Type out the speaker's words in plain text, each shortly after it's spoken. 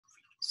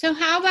So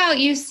how about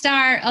you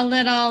start a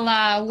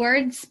little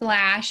word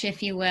splash,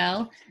 if you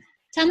will.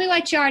 Tell me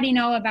what you already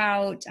know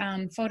about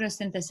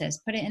photosynthesis.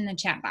 Put it in the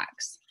chat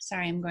box.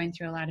 Sorry, I'm going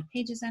through a lot of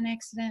pages on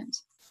accident.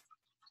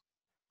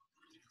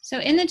 So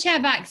in the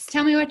chat box,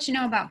 tell me what you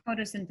know about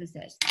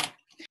photosynthesis.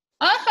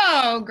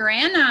 Oh,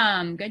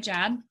 Granum, good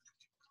job.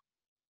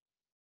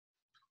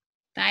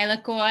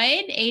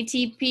 Thylakoid,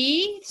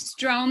 ATP,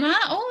 stroma.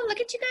 Oh,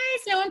 look at you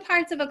guys knowing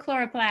parts of a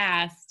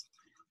chloroplast.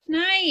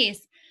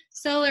 Nice.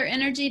 Solar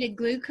energy to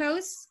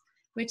glucose,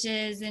 which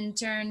is in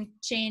turn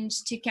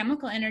changed to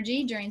chemical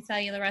energy during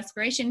cellular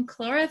respiration.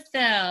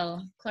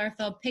 Chlorophyll.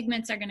 Chlorophyll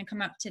pigments are going to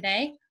come up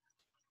today.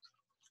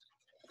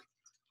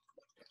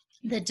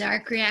 The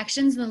dark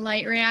reactions, the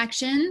light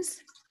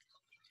reactions.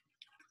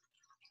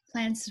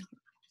 Plants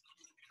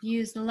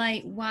use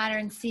light, water,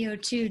 and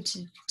CO2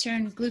 to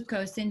turn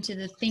glucose into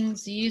the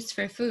things used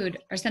for food,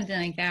 or something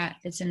like that.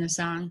 It's in the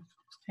song.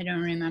 I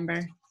don't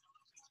remember.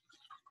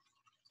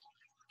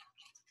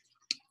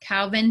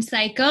 Calvin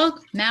cycle.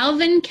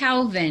 Melvin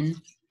Calvin,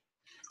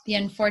 the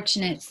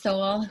unfortunate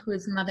soul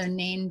whose mother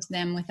named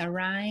them with a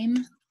rhyme.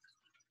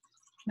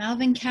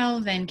 Melvin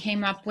Calvin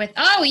came up with,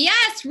 oh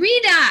yes,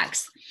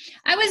 redox.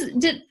 I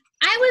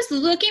was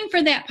looking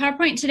for that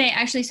PowerPoint today,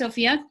 actually,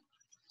 Sophia.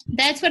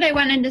 That's what I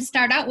wanted to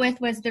start out with,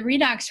 was the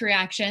redox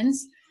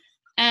reactions.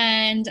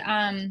 And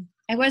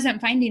I wasn't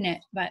finding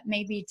it, but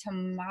maybe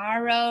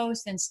tomorrow,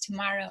 since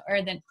tomorrow,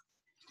 or the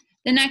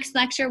next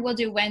lecture we'll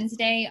do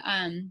Wednesday,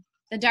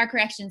 the dark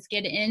reactions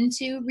get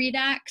into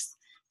redox.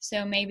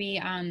 So maybe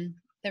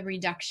the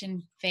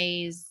reduction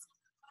phase,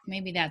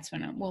 maybe that's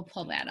when we'll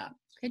pull that up.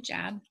 Good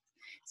job.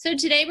 So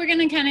today we're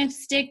going to kind of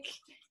stick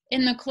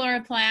in the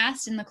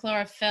chloroplast and the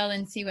chlorophyll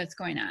and see what's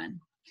going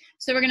on.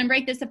 So we're going to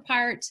break this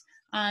apart.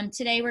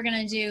 Today we're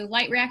going to do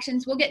light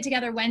reactions. We'll get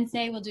together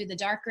Wednesday. We'll do the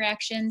dark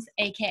reactions,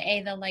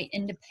 aka the light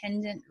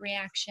independent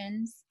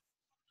reactions.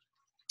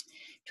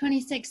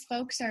 26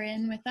 folks are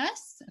in with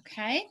us.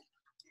 Okay.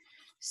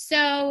 So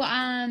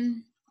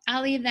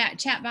I'll leave that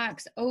chat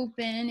box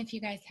open if you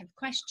guys have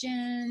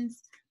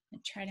questions. I'll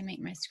try to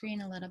make my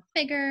screen a little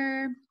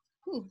bigger.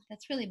 Ooh,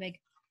 that's really big.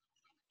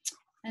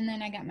 And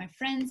then I got my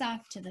friends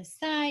off to the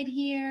side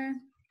here.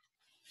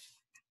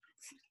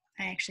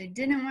 I actually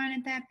didn't want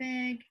it that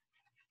big.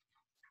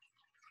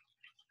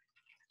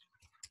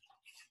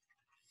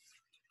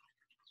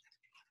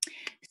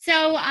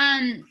 So,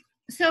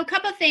 so a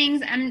couple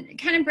things. I'm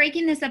kind of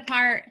breaking this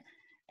apart.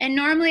 And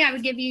normally I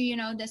would give you, you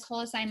know, this whole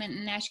assignment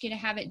and ask you to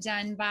have it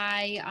done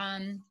by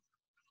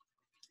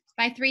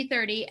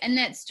 3:30, and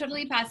that's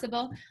totally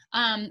possible.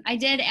 I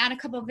did add a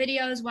couple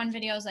videos. One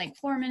video is like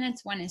 4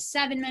 minutes, one is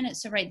 7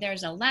 minutes, so right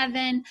there's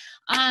 11.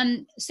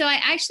 So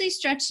I actually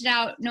stretched it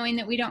out knowing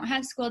that we don't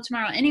have school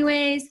tomorrow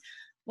anyways.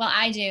 Well,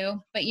 I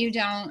do, but you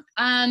don't.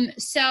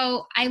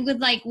 So I would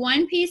like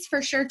one piece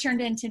for sure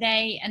turned in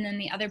today, and then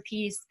the other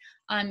piece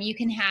you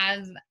can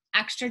have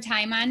extra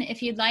time on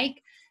if you'd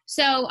like.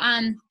 So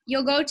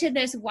you'll go to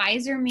this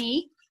Wiser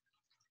Me,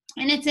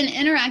 and it's an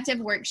interactive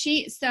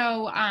worksheet.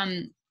 So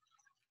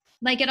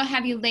like it'll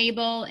have you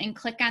label and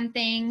click on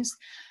things.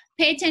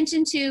 Pay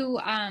attention to,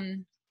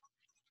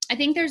 I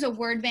think there's a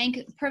word bank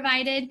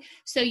provided.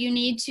 So you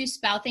need to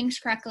spell things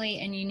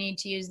correctly, and you need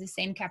to use the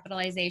same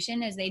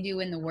capitalization as they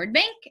do in the word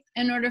bank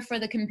in order for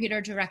the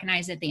computer to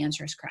recognize that the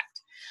answer is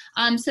correct.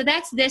 So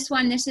that's this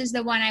one. This is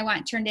the one I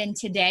want turned in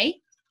today.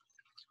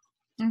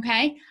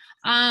 Okay.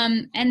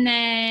 And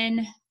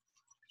then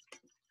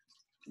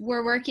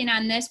we're working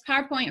on this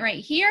PowerPoint right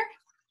here.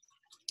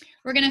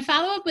 We're going to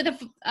follow up with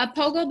a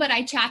POGO, but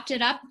I chopped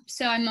it up.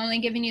 So I'm only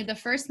giving you the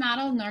first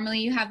model. Normally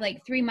you have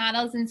like 3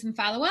 models and some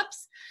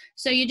follow-ups.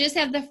 So you just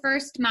have the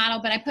first model,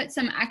 but I put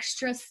some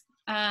extra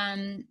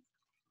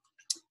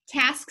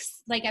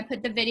tasks. Like I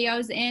put the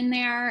videos in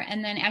there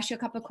and then asked you a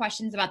couple of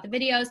questions about the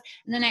videos.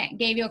 And then I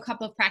gave you a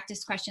couple of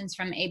practice questions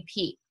from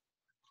AP.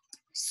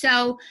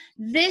 So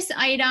this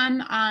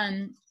item,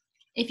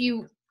 if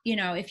you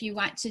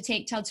want to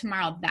take till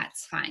tomorrow,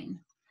 that's fine.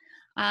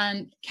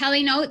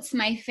 Kelly Notes,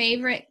 my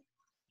favorite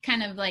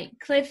kind of like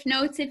cliff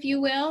notes, if you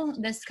will.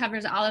 This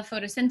covers all of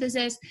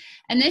photosynthesis.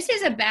 And this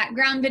is a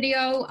background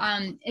video.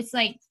 It's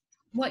like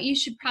what you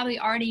should probably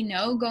already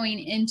know going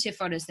into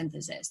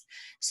photosynthesis.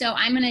 So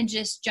I'm going to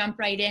just jump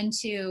right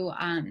into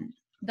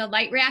the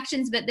light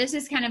reactions, but this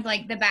is kind of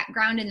like the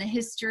background and the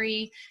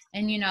history.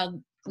 And, you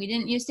know, we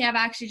didn't used to have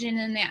oxygen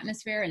in the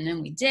atmosphere, and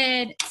then we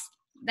did.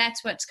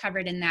 That's what's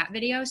covered in that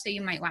video. So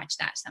you might watch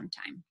that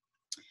sometime.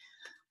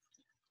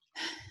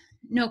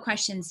 No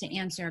questions to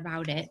answer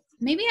about it.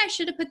 Maybe I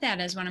should have put that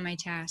as one of my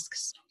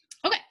tasks.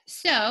 Okay,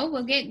 so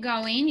we'll get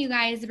going. You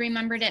guys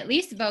remembered at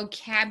least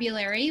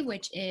vocabulary,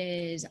 which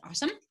is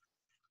awesome.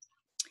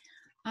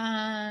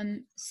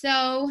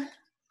 So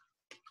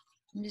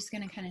I'm just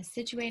gonna kind of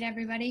situate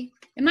everybody.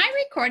 Am I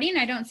recording?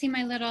 I don't see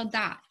my little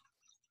dot.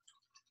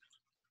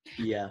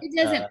 Yeah, it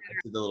doesn't matter.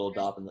 the little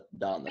dot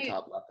on the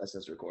top left that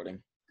says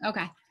recording.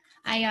 Okay,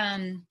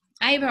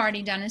 I've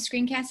already done a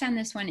screencast on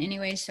this one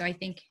anyway, so I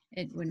think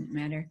it wouldn't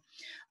matter.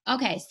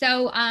 Okay,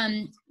 so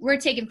we're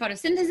taking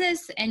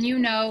photosynthesis, and you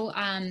know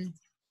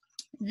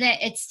that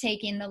it's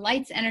taking the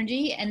light's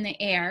energy and the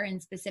air,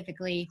 and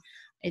specifically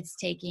it's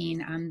taking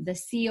the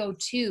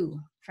CO2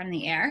 from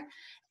the air.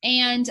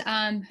 And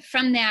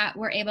from that,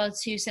 we're able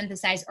to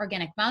synthesize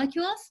organic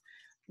molecules.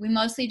 We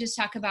mostly just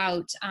talk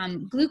about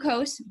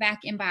glucose back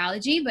in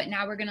biology, but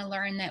now we're going to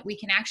learn that we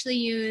can actually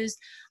use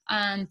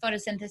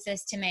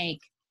photosynthesis to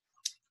make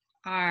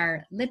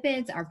our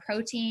lipids, our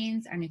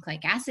proteins, our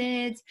nucleic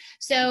acids.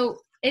 So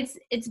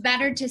it's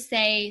better to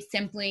say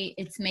simply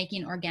it's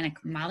making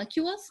organic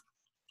molecules.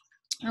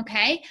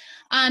 Okay,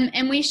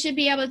 and we should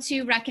be able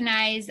to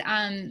recognize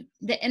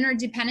the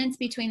interdependence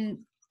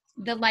between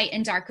the light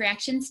and dark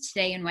reactions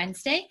today and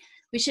Wednesday.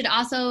 We should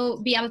also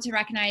be able to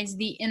recognize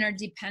the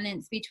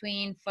interdependence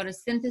between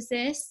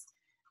photosynthesis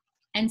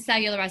and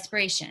cellular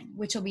respiration,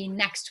 which will be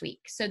next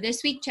week. So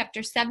this week,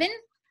 chapter 7,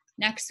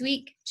 next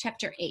week,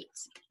 chapter 8.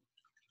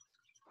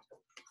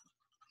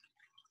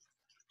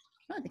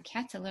 Oh, the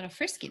cat's a little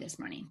frisky this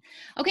morning.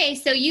 Okay,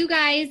 so you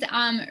guys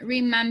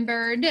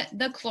remembered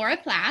the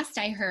chloroplast.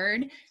 I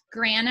heard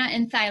grana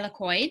and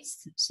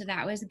thylakoids, so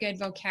that was good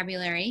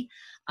vocabulary.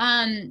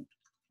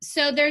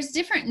 So there's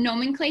different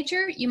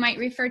nomenclature. You might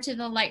refer to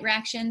the light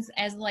reactions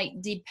as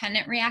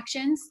light-dependent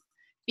reactions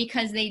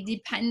because they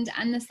depend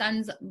on the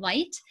sun's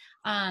light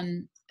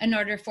in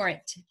order for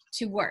it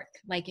to work.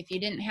 Like if you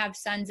didn't have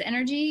sun's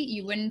energy,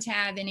 you wouldn't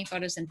have any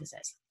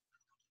photosynthesis.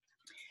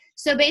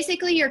 So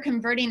basically you're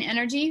converting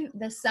energy,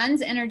 the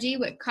sun's energy,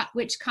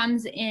 which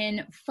comes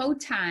in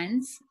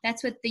photons.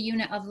 That's what the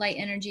unit of light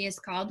energy is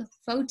called,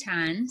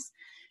 photons.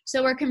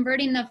 So we're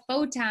converting the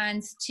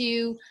photons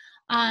to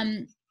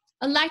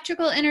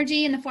electrical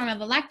energy in the form of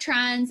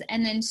electrons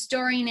and then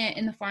storing it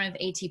in the form of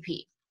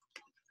ATP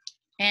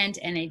and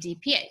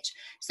NADPH.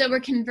 So we're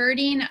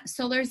converting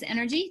solar's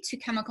energy to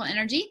chemical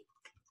energy.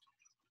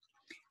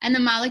 And the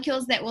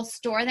molecules that will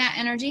store that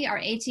energy are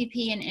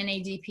ATP and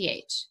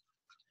NADPH.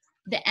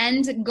 The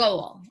end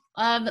goal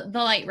of the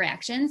light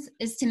reactions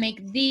is to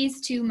make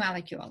these two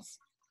molecules,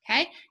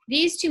 okay?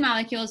 These two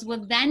molecules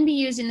will then be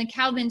used in the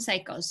Calvin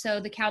cycle. So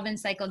the Calvin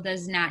cycle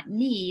does not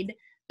need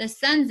the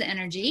sun's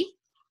energy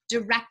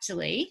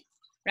directly,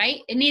 right?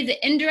 It needs it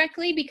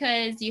indirectly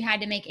because you had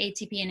to make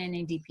ATP and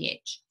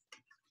NADPH.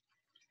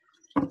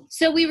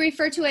 So we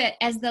refer to it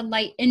as the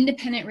light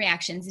independent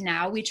reactions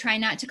now. We try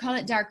not to call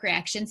it dark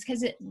reactions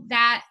because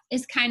that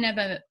is kind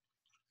of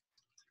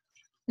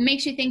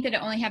makes you think that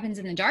it only happens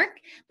in the dark,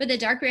 but the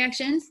dark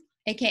reactions,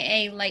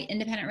 aka light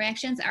independent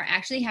reactions, are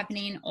actually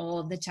happening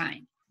all the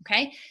time,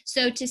 okay?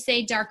 So to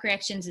say dark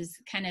reactions is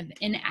kind of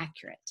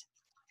inaccurate.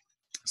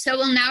 So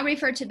we'll now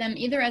refer to them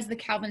either as the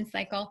Calvin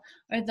cycle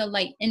or the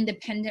light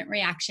independent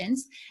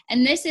reactions.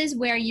 And this is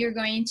where you're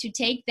going to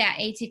take that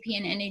ATP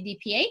and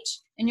NADPH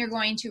and you're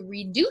going to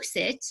reduce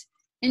it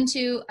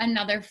into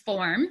another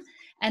form.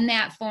 And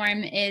that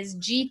form is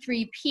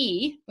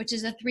G3P, which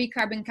is a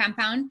 3-carbon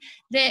compound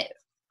that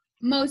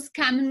most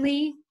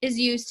commonly is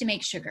used to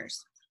make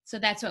sugars. So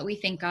that's what we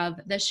think of,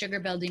 the sugar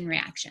building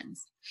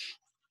reactions.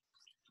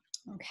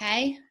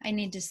 Okay, I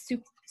need to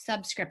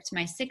subscript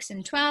my 6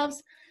 and 12s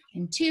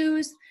and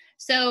 2s.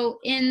 So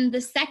in the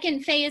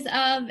second phase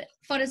of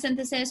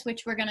photosynthesis,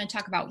 which we're going to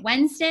talk about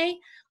Wednesday,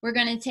 we're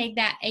going to take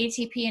that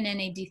ATP and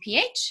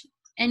NADPH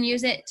and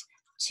use it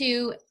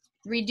to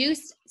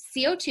reduce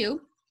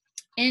CO2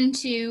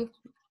 into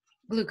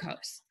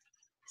glucose,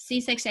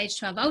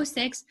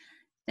 C6H12O6.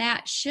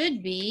 That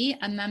should be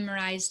a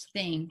memorized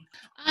thing.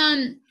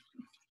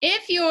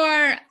 If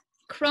your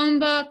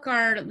Chromebook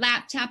or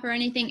laptop or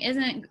anything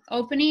isn't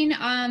opening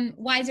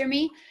Wiser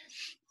Me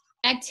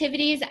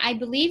activities, I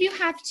believe you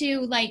have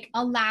to like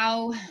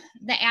allow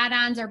the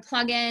add-ons or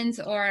plugins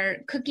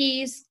or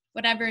cookies,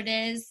 whatever it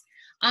is.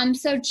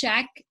 So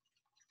check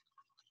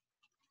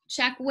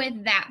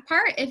with that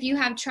part if you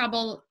have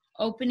trouble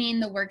opening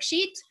the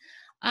worksheet,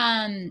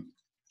 and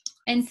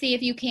see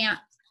if you can't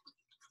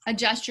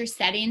adjust your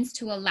settings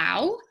to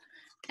allow.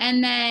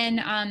 And then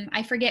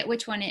I forget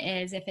which one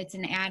it is, if it's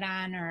an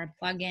add-on or a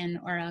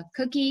plugin or a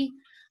cookie.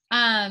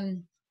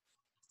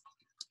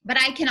 But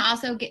I can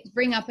also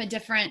bring up a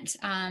different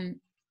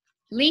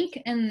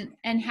link and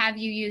have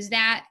you use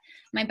that.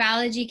 My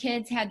biology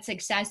kids had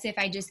success if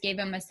I just gave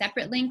them a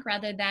separate link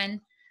rather than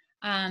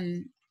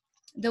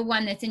the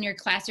one that's in your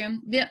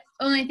classroom. The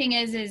only thing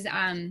is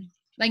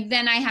like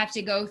then I have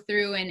to go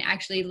through and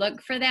actually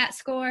look for that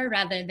score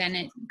rather than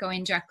it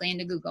going directly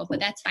into Google, but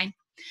that's fine.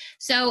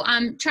 So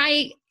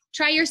try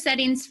your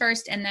settings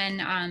first, and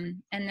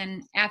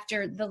then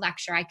after the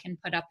lecture I can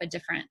put up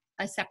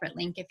a separate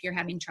link if you're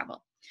having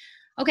trouble.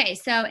 Okay,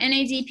 so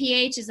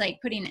NADPH is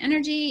like putting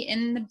energy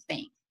in the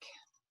bank.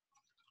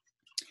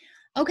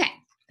 Okay,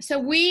 so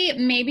we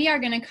maybe are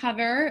going to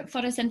cover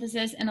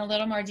photosynthesis in a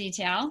little more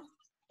detail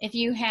if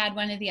you had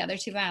one of the other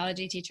 2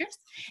 biology teachers.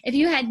 If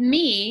you had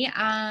me,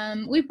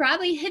 we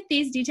probably hit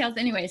these details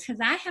anyways, because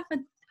I have a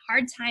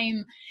hard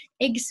time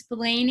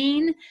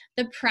explaining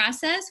the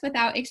process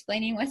without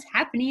explaining what's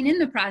happening in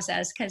the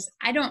process, because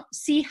I don't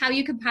see how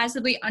you could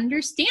possibly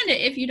understand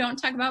it if you don't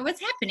talk about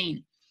what's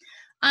happening.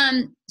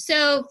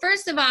 So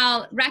first of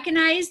all,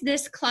 recognize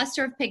this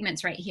cluster of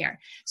pigments right here.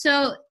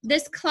 So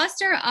this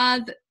cluster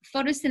of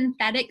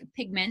photosynthetic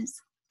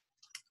pigments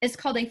is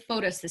called a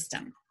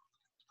photosystem.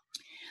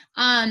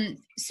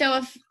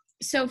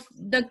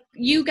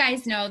 You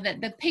guys know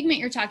that the pigment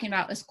you're talking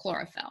about is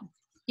chlorophyll.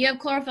 You have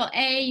chlorophyll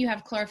A, you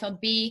have chlorophyll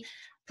B.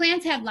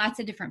 Plants have lots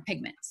of different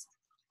pigments.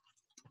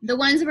 The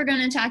ones we're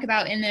going to talk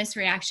about in this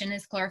reaction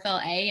is chlorophyll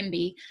A and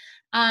B.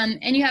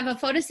 And you have a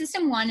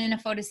photosystem 1 and a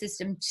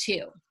photosystem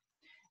 2.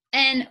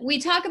 And we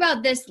talk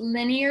about this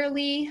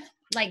linearly,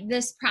 like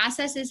this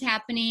process is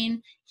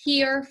happening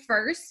here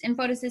first in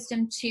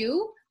photosystem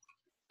 2.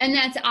 And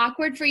that's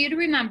awkward for you to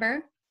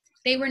remember.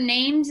 They were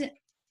named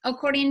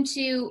according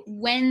to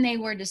when they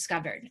were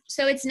discovered.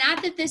 So it's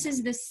not that this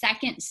is the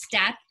second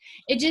step.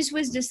 It just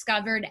was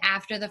discovered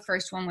after the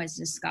first one was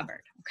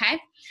discovered, okay?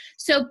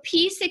 So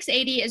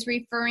P680 is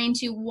referring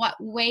to what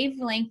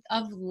wavelength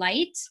of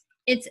light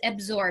it's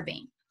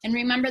absorbing. And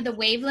remember, the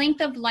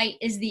wavelength of light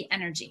is the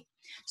energy.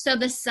 So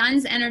the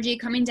sun's energy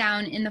coming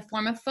down in the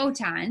form of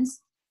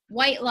photons.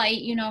 White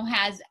light, you know,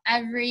 has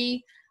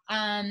every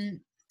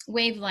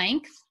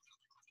wavelength,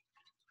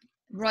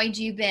 Roy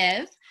G.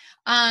 Biv.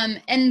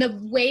 And the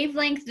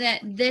wavelength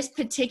that this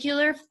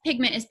particular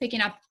pigment is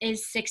picking up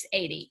is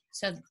 680.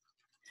 So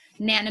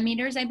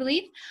nanometers, I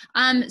believe.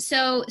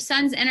 So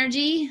sun's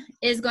energy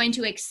is going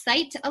to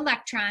excite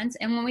electrons.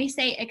 And when we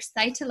say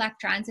excite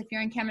electrons, if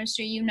you're in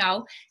chemistry, you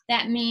know,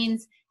 that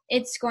means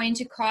it's going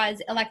to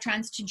cause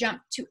electrons to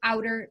jump to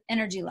outer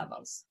energy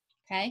levels.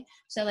 Okay,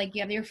 so like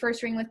you have your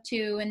first ring with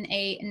 2 and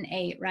 8 and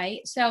 8,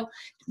 right? So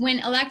when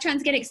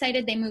electrons get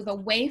excited, they move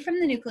away from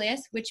the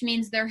nucleus, which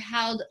means they're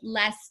held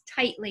less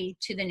tightly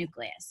to the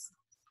nucleus.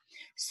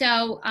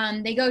 So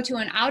they go to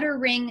an outer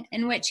ring,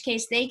 in which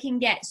case they can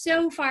get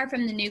so far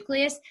from the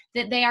nucleus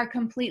that they are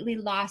completely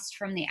lost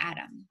from the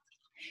atom.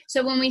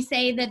 So when we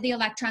say that the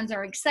electrons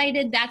are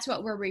excited, that's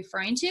what we're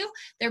referring to.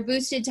 They're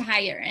boosted to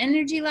higher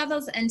energy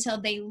levels until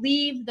they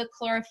leave the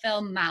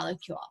chlorophyll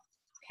molecule.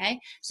 Okay,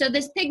 so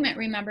this pigment,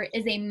 remember,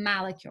 is a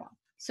molecule.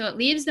 So it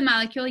leaves the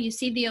molecule. You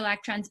see the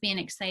electrons being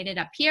excited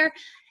up here,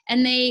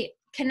 and they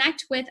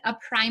connect with a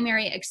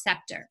primary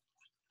acceptor.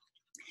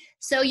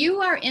 So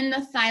you are in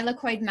the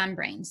thylakoid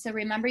membrane. So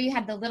remember, you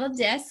have the little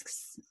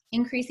discs,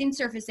 increasing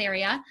surface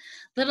area,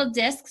 little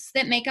discs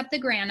that make up the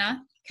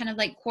grana, kind of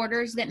like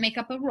quarters that make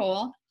up a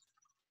roll.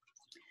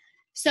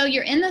 So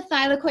you're in the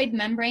thylakoid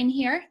membrane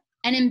here.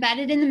 And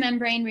embedded in the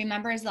membrane,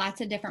 remember, is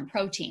lots of different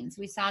proteins.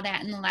 We saw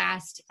that in the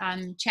last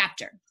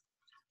chapter.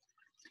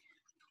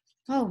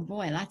 Oh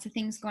boy, lots of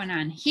things going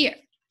on here.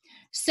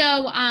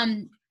 So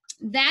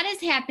that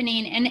is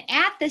happening, and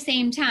at the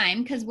same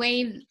time, because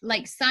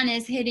sun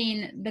is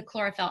hitting the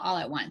chlorophyll all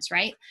at once,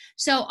 right?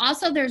 So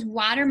also there's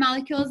water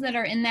molecules that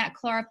are in that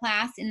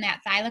chloroplast, in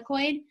that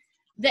thylakoid.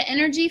 The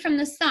energy from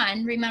the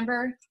sun,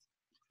 remember,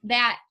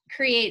 that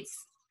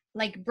creates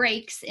like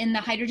breaks in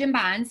the hydrogen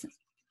bonds.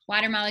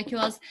 Water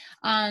molecules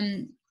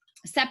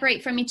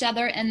separate from each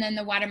other, and then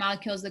the water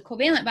molecules, the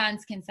covalent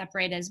bonds, can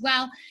separate as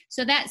well.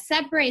 So that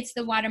separates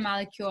the water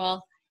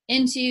molecule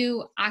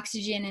into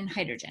oxygen and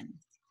hydrogen,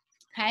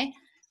 okay?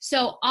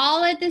 So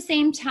all at the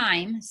same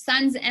time,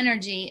 sun's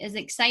energy is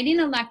exciting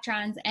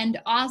electrons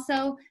and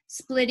also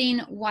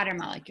splitting water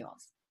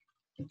molecules,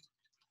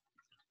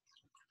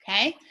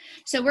 okay?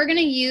 So we're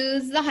gonna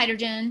use the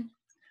hydrogen.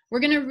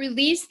 We're gonna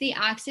release the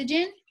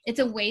oxygen. It's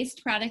a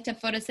waste product of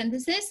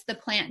photosynthesis. The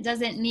plant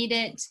doesn't need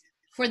it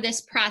for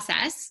this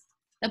process.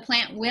 The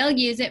plant will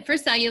use it for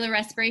cellular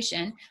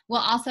respiration. We'll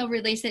also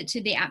release it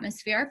to the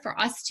atmosphere for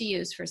us to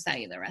use for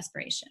cellular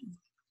respiration,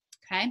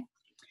 okay?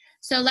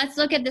 So let's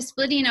look at the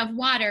splitting of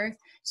water.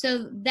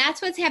 So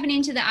that's what's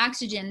happening to the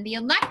oxygen. The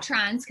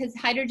electrons, because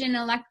hydrogen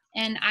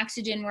and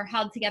oxygen were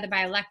held together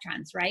by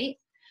electrons, right?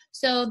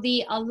 So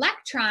the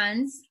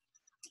electrons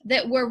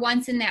that were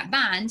once in that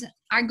bond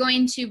are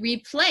going to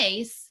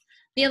replace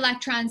the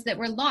electrons that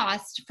were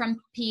lost from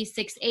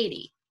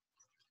P680,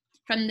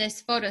 from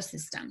this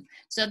photosystem.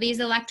 So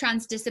these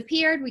electrons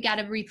disappeared, we got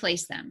to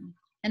replace them,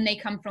 and they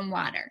come from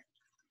water.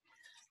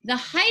 The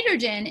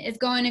hydrogen is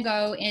going to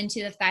go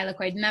into the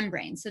thylakoid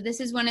membrane. So this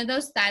is one of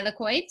those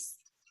thylakoids,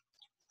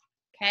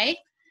 okay?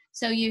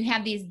 So you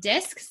have these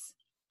discs,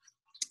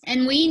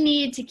 and we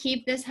need to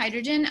keep this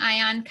hydrogen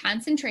ion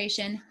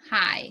concentration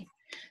high.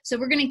 So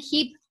we're going to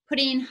keep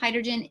putting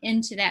hydrogen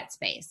into that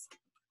space.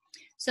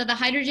 So the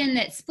hydrogen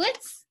that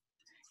splits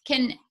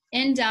can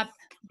end up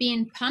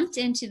being pumped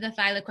into the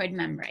thylakoid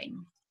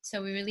membrane.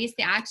 So we release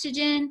the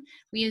oxygen,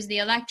 we use the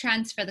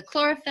electrons for the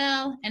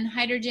chlorophyll, and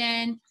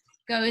hydrogen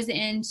goes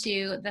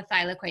into the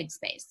thylakoid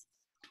space.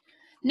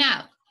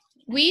 Now,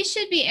 we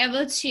should be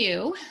able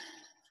to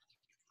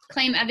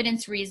claim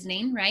evidence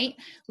reasoning, right?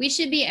 We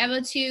should be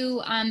able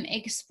to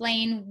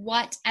explain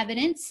what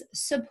evidence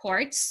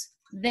supports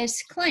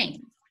this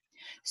claim.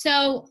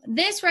 So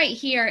this right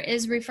here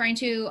is referring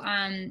to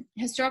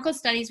historical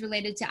studies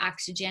related to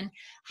oxygen.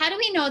 How do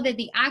we know that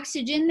the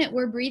oxygen that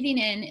we're breathing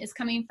in is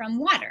coming from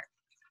water?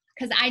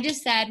 Because I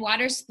just said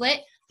water split,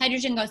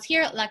 hydrogen goes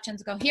here,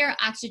 electrons go here,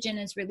 oxygen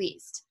is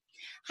released.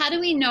 How do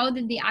we know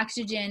that the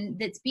oxygen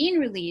that's being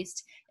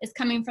released is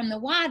coming from the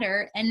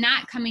water and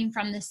not coming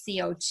from the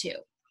CO2?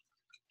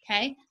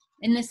 Okay,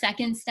 in the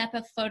second step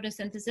of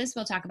photosynthesis,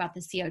 we'll talk about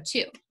the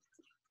CO2.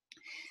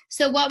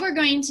 So what we're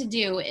going to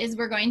do is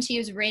we're going to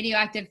use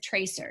radioactive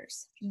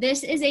tracers.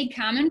 This is a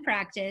common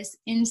practice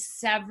in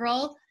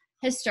several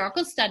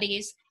historical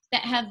studies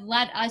that have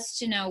led us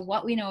to know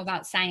what we know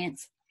about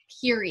science,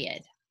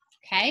 period.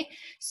 Okay,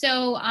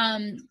 so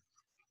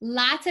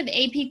lots of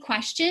AP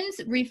questions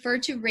refer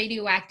to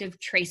radioactive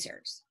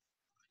tracers,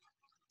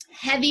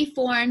 heavy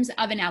forms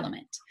of an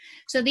element.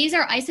 So these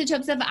are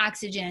isotopes of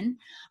oxygen.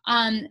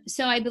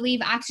 So I believe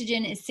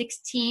oxygen is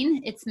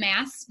 16, its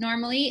mass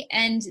normally,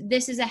 and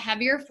this is a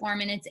heavier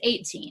form and it's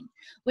 18,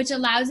 which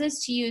allows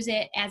us to use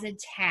it as a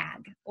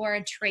tag or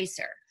a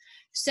tracer.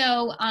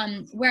 So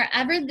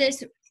wherever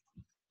this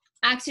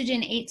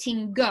oxygen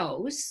 18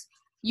 goes,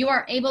 you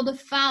are able to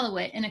follow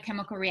it in a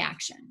chemical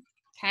reaction,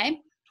 okay?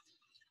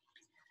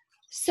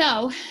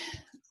 So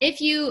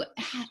if you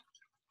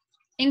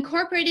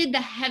incorporated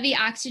the heavy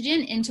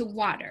oxygen into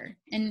water,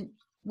 and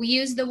we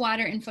use the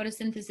water in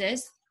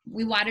photosynthesis,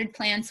 we watered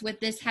plants with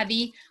this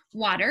heavy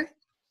water,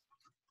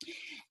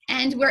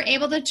 and we're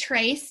able to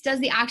trace, does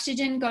the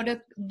oxygen go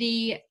to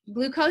the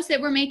glucose that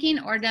we're making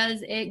or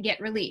does it get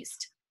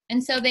released?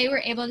 And so they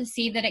were able to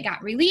see that it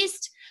got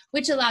released,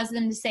 which allows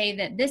them to say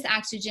that this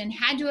oxygen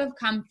had to have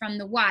come from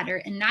the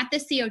water and not the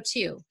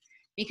CO2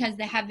 because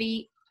the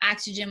heavy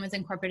oxygen was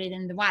incorporated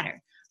in the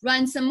water.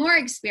 Run some more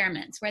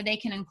experiments where they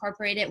can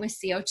incorporate it with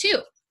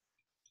CO2.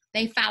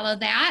 They follow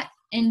that.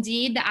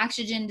 Indeed, the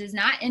oxygen does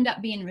not end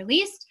up being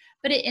released,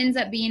 but it ends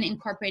up being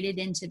incorporated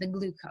into the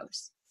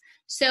glucose.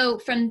 So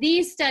from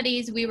these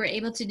studies, we were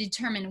able to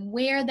determine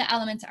where the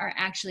elements are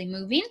actually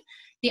moving.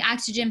 The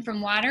oxygen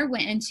from water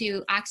went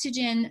into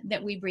oxygen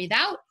that we breathe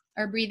out,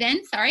 or breathe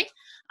in, sorry.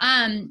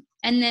 And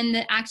then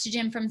the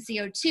oxygen from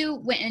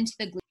CO2 went into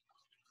the glucose.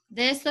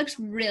 This looks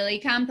really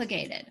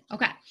complicated.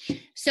 Okay,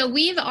 so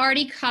we've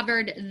already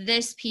covered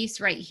this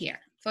piece right here,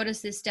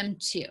 photosystem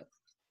 2.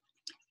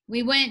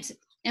 We went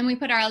and we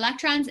put our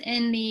electrons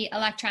in the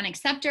electron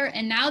acceptor,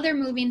 and now they're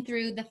moving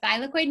through the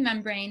thylakoid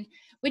membrane,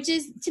 which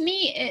is, to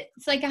me,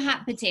 it's like a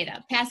hot potato,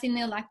 passing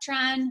the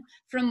electron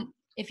from,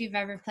 if you've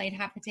ever played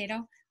hot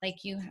potato,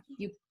 like you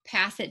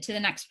pass it to the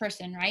next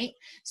person, right?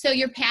 So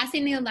you're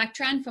passing the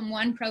electron from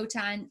one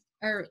protein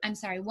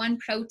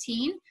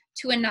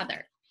to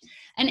another.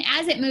 And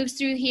as it moves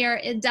through here,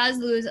 it does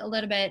lose a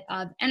little bit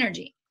of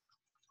energy.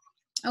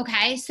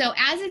 Okay, so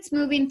as it's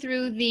moving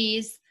through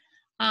these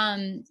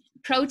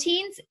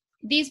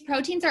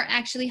proteins are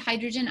actually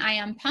hydrogen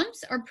ion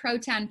pumps or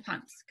proton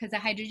pumps, because a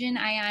hydrogen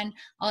ion,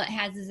 all it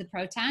has is a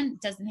proton.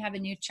 It doesn't have a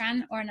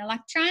neutron or an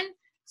electron,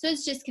 so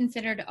it's just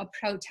considered a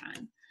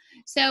proton.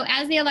 So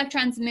as the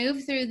electrons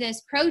move through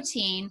this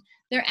protein,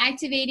 they're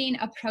activating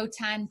a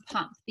proton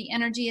pump. The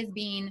energy is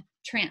being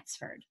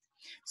transferred.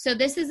 So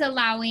this is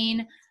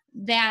allowing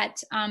that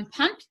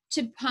pump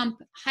to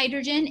pump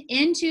hydrogen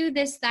into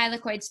this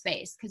thylakoid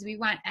space, because we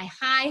want a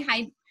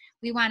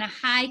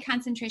high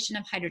concentration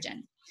of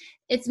hydrogen.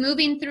 It's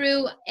moving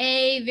through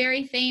a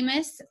very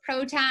famous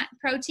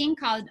protein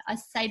called a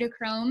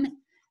cytochrome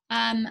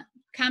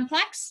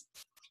complex.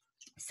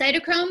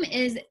 Cytochrome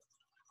is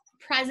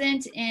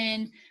present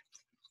in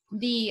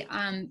the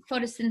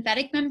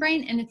photosynthetic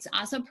membrane, and it's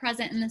also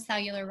present in the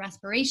cellular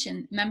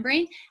respiration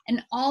membrane,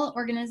 and all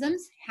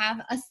organisms have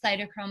a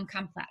cytochrome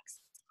complex.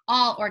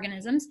 All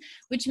organisms,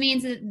 which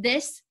means that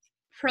this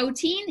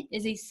protein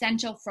is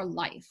essential for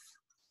life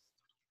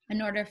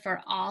in order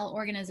for all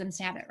organisms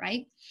to have it,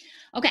 right?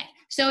 Okay,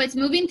 so it's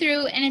moving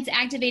through and it's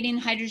activating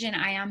hydrogen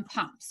ion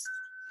pumps.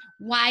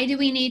 Why do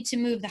we need to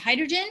move the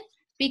hydrogen?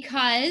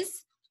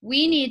 Because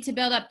we need to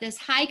build up this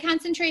high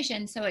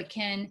concentration so it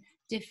can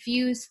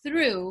diffuse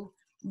through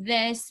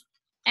this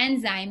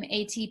enzyme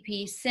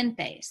ATP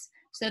synthase.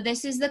 So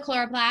this is the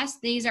chloroplast.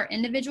 These are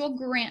individual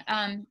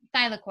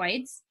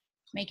thylakoids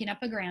making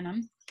up a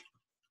granum.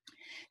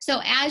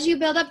 So as you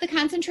build up the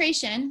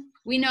concentration,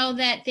 we know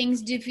that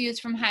things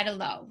diffuse from high to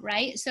low,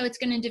 right? So it's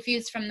going to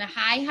diffuse from the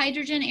high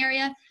hydrogen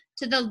area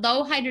to the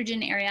low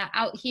hydrogen area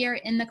out here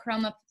in the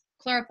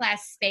chloroplast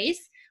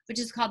space, which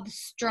is called the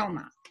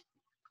stroma.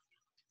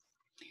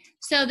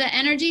 So the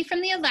energy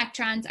from the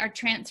electrons are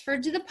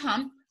transferred to the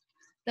pump.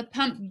 The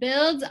pump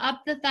builds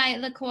up the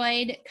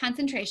thylakoid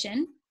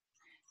concentration.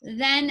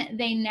 Then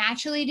they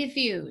naturally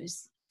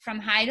diffuse from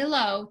high to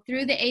low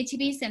through the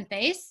ATP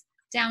synthase.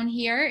 Down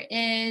here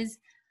is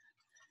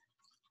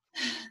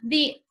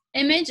the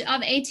image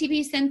of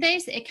ATP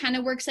synthase. It kind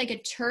of works like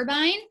a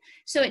turbine.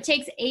 So it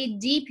takes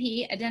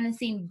ADP,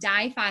 adenosine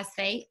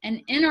diphosphate,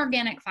 an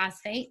inorganic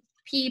phosphate,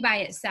 P by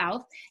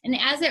itself, and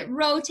as it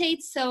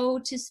rotates, so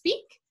to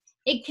speak,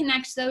 it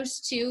connects those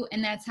two,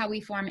 and that's how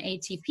we form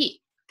ATP.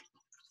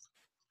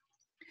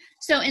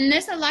 So in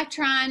this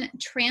electron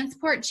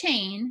transport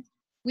chain,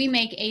 we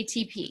make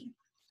ATP.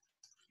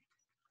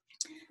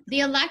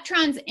 The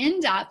electrons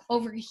end up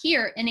over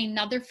here in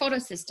another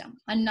photosystem,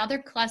 another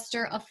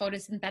cluster of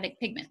photosynthetic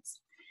pigments.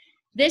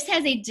 This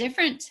has a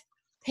different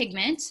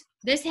pigment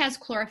This has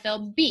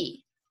chlorophyll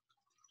B.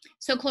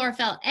 So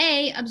chlorophyll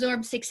A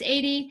absorbs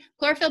 680,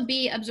 chlorophyll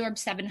B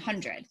absorbs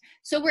 700.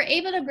 So we're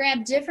able to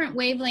grab different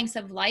wavelengths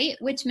of light,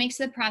 which makes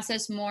the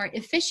process more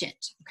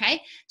efficient,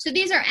 okay? So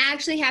these are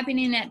actually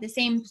happening at the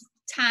same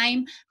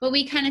time, but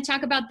we kind of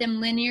talk about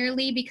them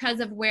linearly because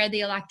of where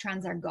the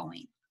electrons are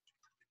going,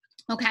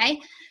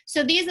 okay?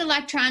 So these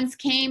electrons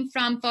came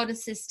from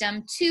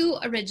photosystem 2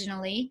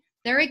 originally.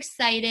 They're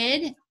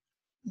excited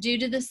due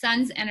to the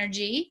sun's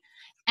energy,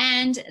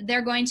 and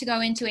they're going to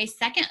go into a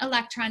second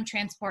electron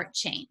transport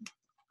chain.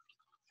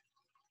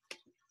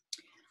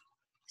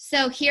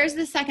 So here's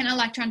the second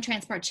electron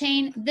transport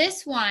chain.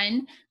 This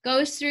one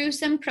goes through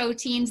some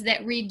proteins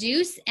that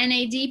reduce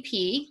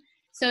NADP.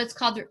 So it's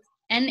called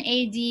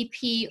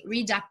NADP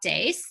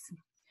reductase.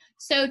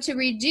 So to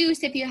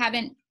reduce, if you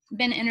haven't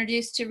been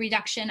introduced to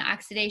reduction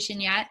oxidation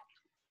yet,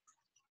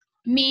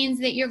 means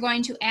that you're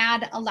going to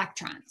add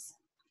electrons.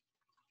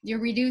 You're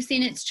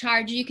reducing its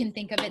charge. You can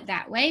think of it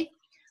that way.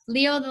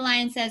 Leo the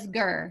lion says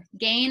GER,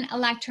 gain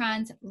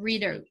electrons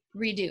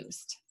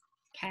reduced,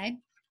 okay?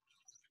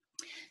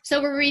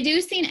 So we're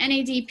reducing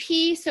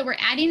NADP, so we're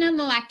adding an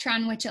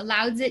electron which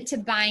allows it to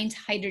bind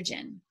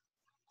hydrogen.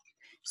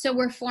 So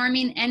we're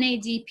forming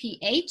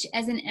NADPH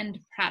as an end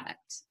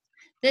product.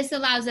 This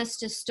allows us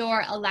to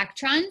store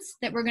electrons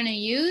that we're going to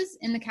use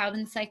in the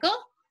Calvin cycle.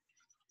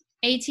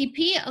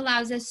 ATP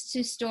allows us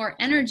to store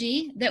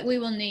energy that we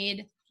will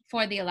need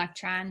for the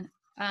electron,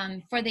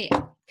 for the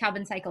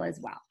Calvin cycle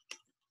as well.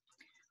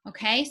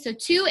 Okay, so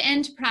two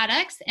end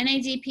products,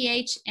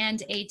 NADPH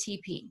and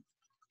ATP.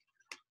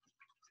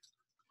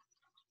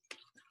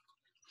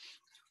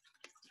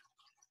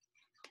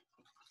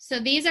 So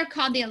these are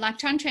called the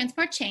electron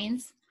transport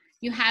chains.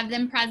 You have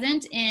them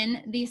present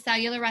in the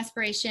cellular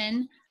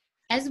respiration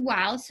as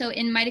well. So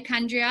in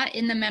mitochondria,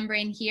 in the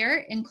membrane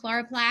here, in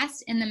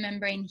chloroplast, in the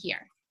membrane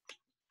here.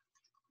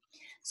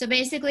 So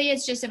basically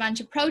it's just a bunch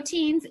of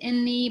proteins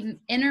in the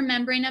inner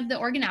membrane of the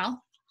organelle.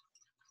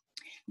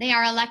 They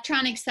are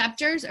electron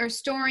acceptors or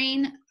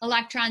storing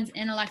electrons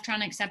in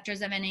electron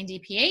acceptors of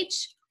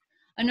NADPH.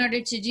 In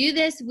order to do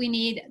this, we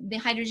need the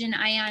hydrogen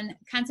ion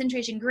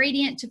concentration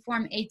gradient to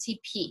form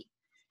ATP.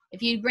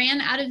 If you ran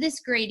out of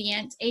this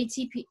gradient,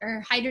 ATP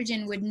or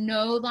hydrogen would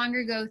no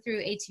longer go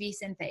through ATP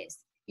synthase.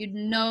 You'd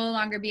no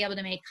longer be able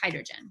to make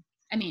hydrogen.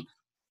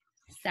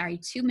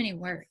 Too many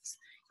words.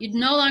 You'd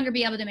no longer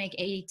be able to make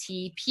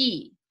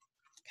ATP,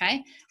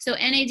 okay? So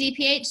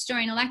NADPH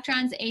storing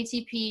electrons,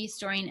 ATP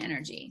storing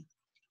energy.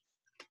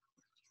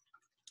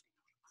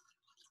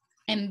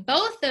 And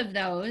both of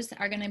those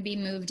are going to be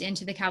moved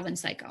into the Calvin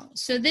cycle.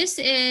 So this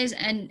is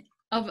an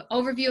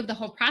overview of the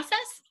whole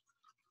process.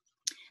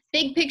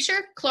 Big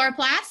picture,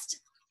 chloroplast.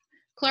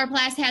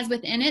 Chloroplast has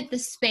within it the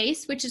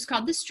space, which is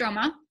called the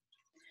stroma.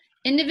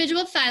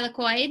 Individual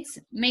thylakoids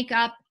make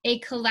up a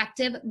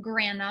collective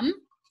granum.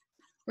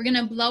 We're going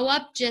to blow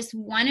up just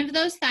one of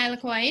those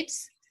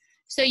thylakoids.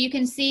 So you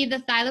can see the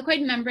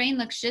thylakoid membrane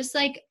looks just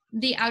like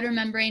the outer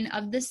membrane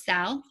of the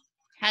cell,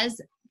 has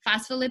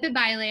phospholipid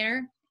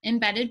bilayer,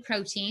 embedded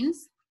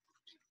proteins.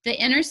 The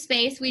inner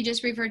space we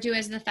just referred to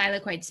as the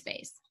thylakoid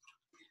space.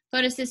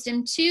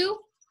 Photosystem 2,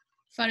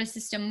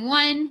 photosystem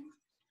 1,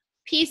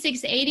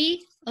 P680,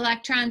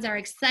 electrons are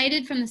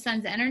excited from the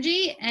sun's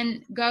energy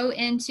and go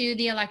into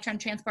the electron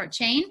transport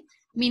chain.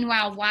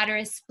 Meanwhile, water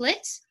is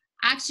split,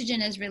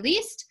 oxygen is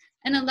released,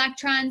 and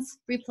electrons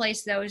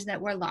replace those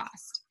that were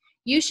lost.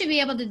 You should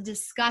be able to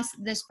discuss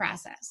this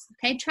process,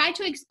 okay? Try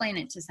to explain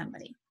it to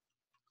somebody.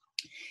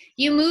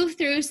 You move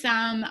through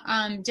some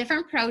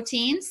different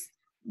proteins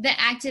that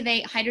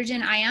activate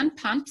hydrogen ion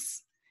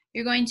pumps.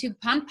 You're going to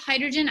pump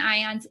hydrogen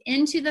ions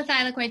into the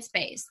thylakoid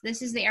space.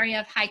 This is the area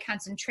of high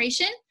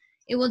concentration.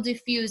 It will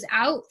diffuse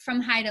out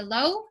from high to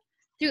low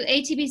through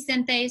ATP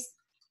synthase,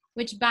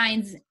 which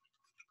binds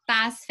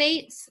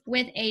phosphates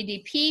with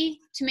ADP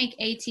to make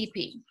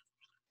ATP.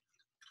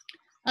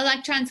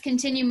 Electrons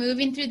continue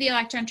moving through the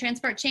electron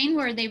transport chain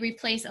where they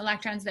replace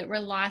electrons that were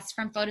lost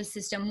from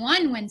photosystem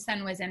 1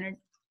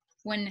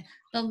 when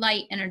the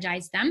light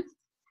energized them.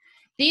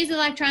 These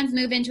electrons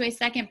move into a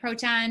second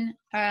protein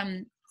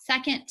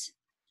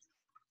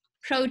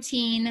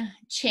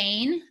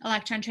chain,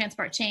 electron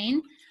transport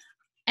chain,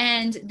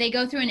 and they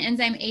go through an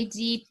enzyme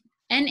NADP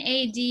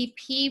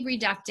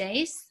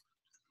reductase,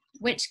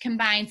 which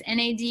combines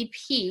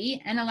NADP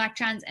and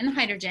electrons and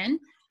hydrogen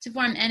to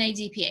form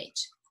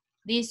NADPH.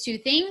 These two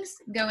things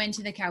go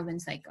into the Calvin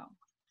cycle.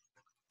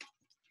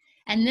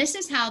 And this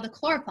is how the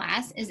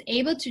chloroplast is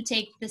able to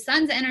take the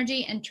sun's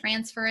energy and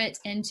transfer it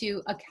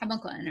into a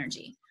chemical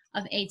energy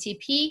of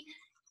ATP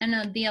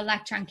and the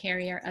electron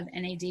carrier of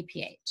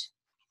NADPH.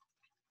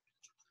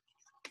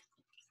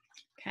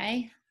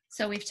 Okay,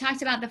 so we've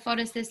talked about the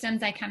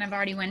photosystems. I kind of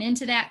already went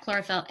into that,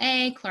 chlorophyll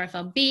A,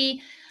 chlorophyll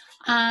B.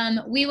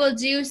 We will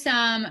do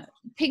some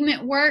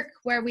pigment work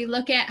where we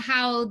look at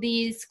how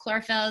these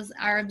chlorophylls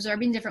are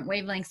absorbing different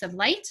wavelengths of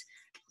light.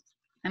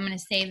 I'm going to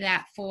save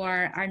that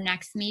for our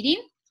next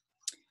meeting.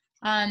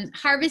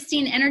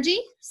 Harvesting energy,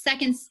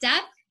 second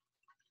step,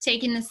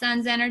 taking the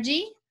sun's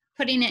energy,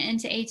 putting it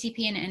into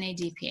ATP and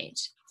NADPH.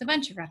 It's a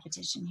bunch of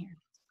repetition here.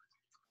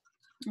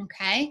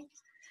 Okay,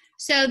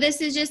 so this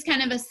is just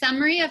kind of a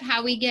summary of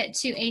how we get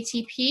to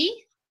ATP.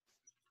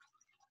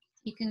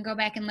 You can go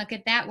back and look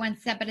at that one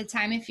step at a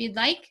time if you'd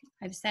like.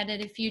 I've said it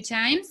a few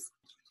times.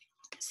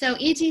 So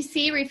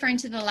ETC, referring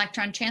to the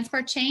electron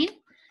transport chain,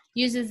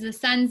 uses the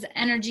sun's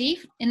energy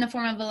in the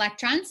form of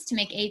electrons to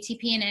make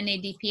ATP and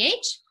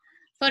NADPH.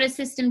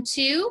 Photosystem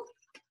 2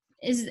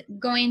 is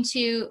going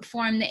to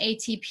form the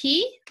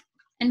ATP,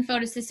 and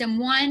photosystem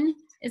 1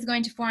 is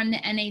going to form the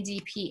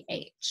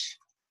NADPH.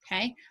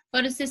 Okay,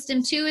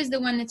 photosystem 2 is the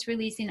one that's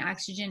releasing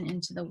oxygen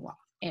into the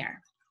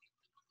air.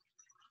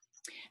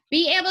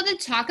 Be able to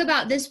talk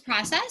about this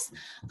process.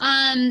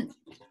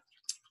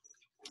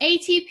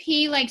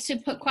 ATP likes to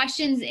put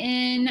questions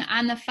in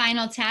on the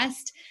final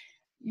test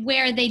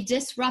where they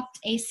disrupt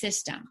a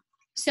system.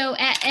 So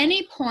at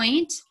any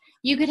point,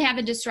 you could have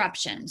a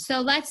disruption. So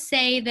let's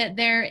say that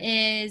there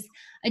is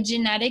a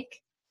genetic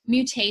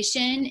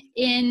mutation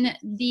in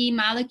the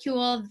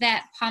molecule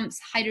that pumps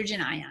hydrogen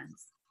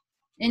ions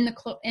in the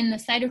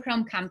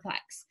cytochrome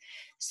complex.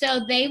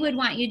 So they would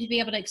want you to be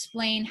able to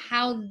explain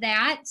how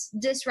that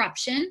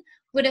disruption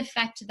would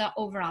affect the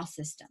overall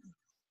system.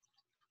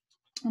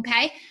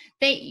 Okay,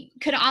 they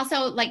could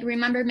also, like,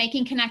 remember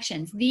making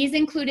connections. These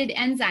included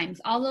enzymes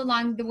all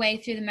along the way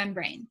through the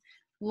membrane.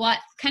 What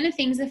kind of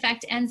things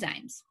affect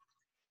enzymes?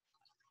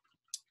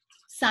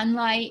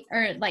 Sunlight,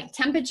 or like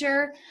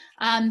temperature,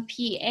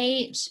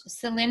 pH,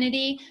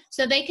 salinity.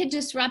 So they could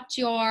disrupt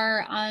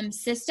your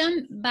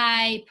system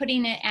by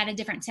putting it at a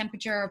different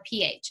temperature or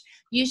pH.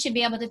 You should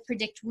be able to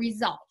predict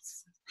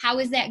results. How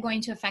is that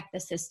going to affect the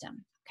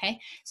system? Okay,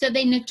 so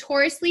they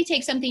notoriously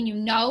take something you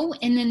know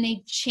and then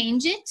they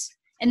change it,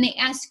 and they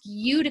ask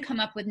you to come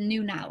up with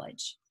new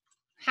knowledge.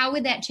 How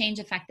would that change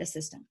affect the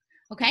system?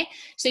 Okay,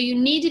 so you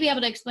need to be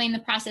able to explain the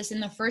process in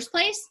the first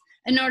place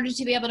in order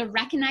to be able to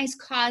recognize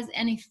cause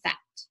and effect.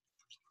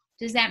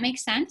 Does that make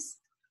sense?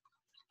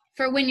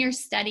 For when you're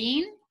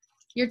studying,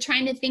 you're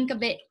trying to think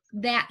of it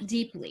that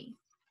deeply.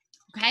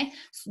 Okay,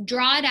 so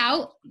draw it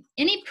out.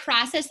 Any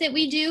process that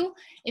we do,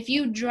 if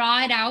you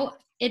draw it out,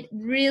 it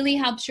really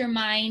helps your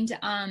mind.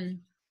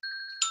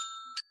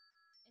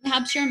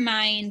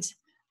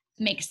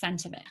 Make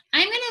sense of it.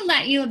 I'm going to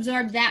let you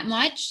absorb that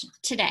much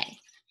today.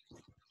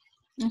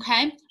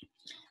 Okay,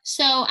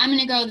 so I'm going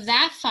to go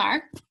that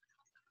far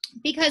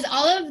because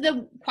all of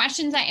the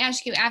questions I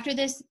ask you after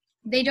this,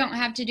 they don't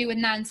have to do with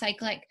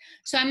non-cyclic.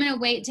 So I'm going to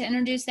wait to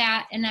introduce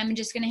that, and I'm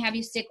just going to have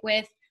you stick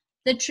with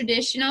the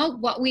traditional,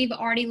 what we've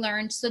already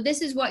learned. So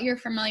this is what you're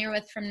familiar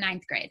with from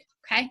 9th grade.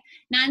 Okay,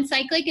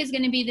 non-cyclic is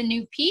going to be the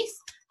new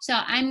piece. So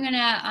I'm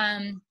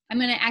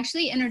gonna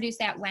actually introduce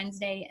that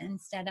Wednesday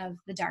instead of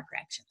the dark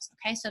reactions.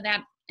 Okay, so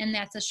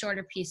that's a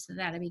shorter piece, so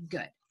that'll be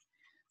good.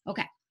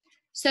 Okay,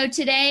 so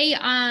today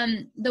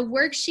the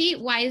worksheet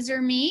Wiser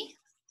Me.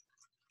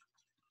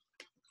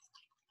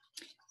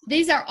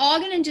 These are all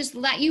gonna just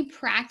let you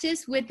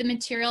practice with the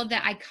material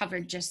that I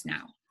covered just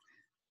now.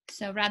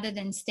 So rather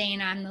than staying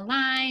on the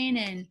line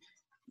and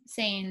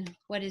saying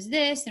what is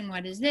this and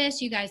what is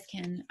this, you guys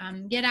can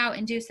get out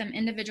and do some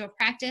individual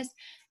practice.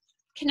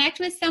 Connect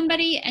with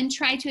somebody and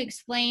try to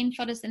explain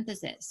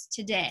photosynthesis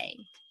today.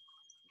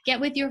 Get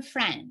with your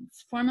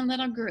friends, form a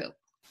little group,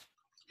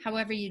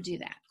 however you do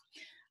that.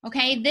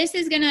 Okay, this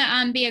is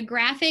gonna be a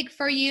graphic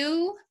for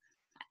you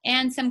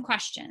and some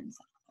questions,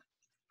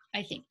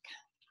 I think.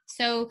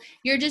 So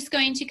you're just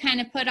going to kind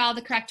of put all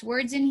the correct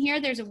words in here.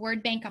 There's a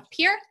word bank up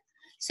here.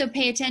 So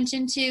pay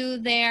attention to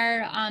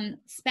their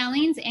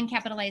spellings and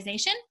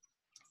capitalization.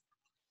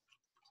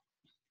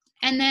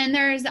 And then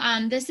there's,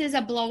 this is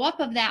a blow up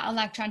of that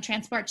electron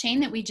transport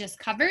chain that we just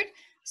covered.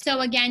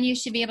 So again, you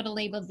should be able to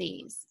label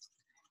these.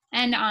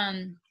 And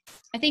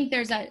I think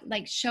there's a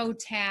like show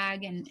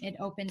tag and it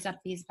opens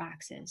up these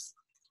boxes.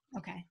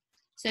 Okay,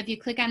 so if you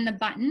click on the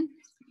button,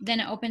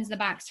 then it opens the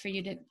box for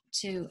you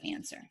to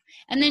answer.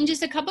 And then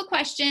just a couple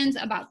questions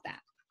about that.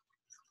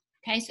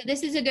 Okay, so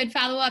this is a good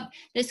follow-up.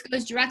 This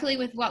goes directly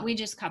with what we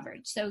just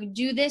covered. So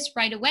do this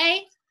right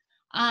away,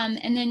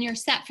 and then you're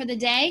set for the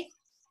day.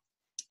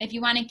 If you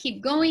want to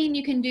keep going,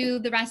 you can do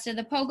the rest of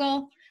the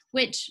POGIL,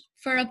 which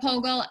for a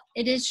POGIL,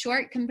 it is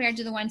short compared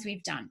to the ones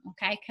we've done,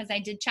 okay? Because I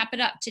did chop it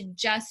up to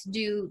just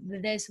do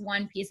this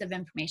one piece of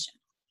information.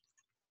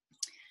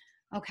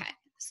 Okay,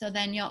 so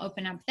then you'll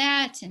open up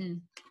that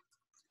and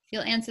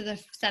you'll answer the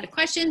set of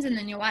questions, and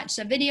then you'll watch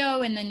the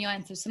video, and then you'll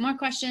answer some more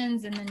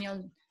questions, and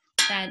then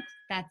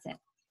that's it.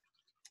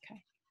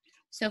 Okay,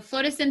 so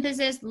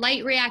photosynthesis,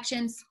 light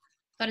reactions,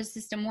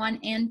 photosystem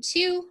 1 and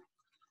 2,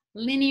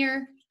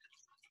 linear,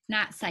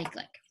 not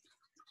cyclic.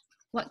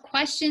 What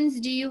questions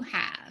do you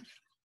have?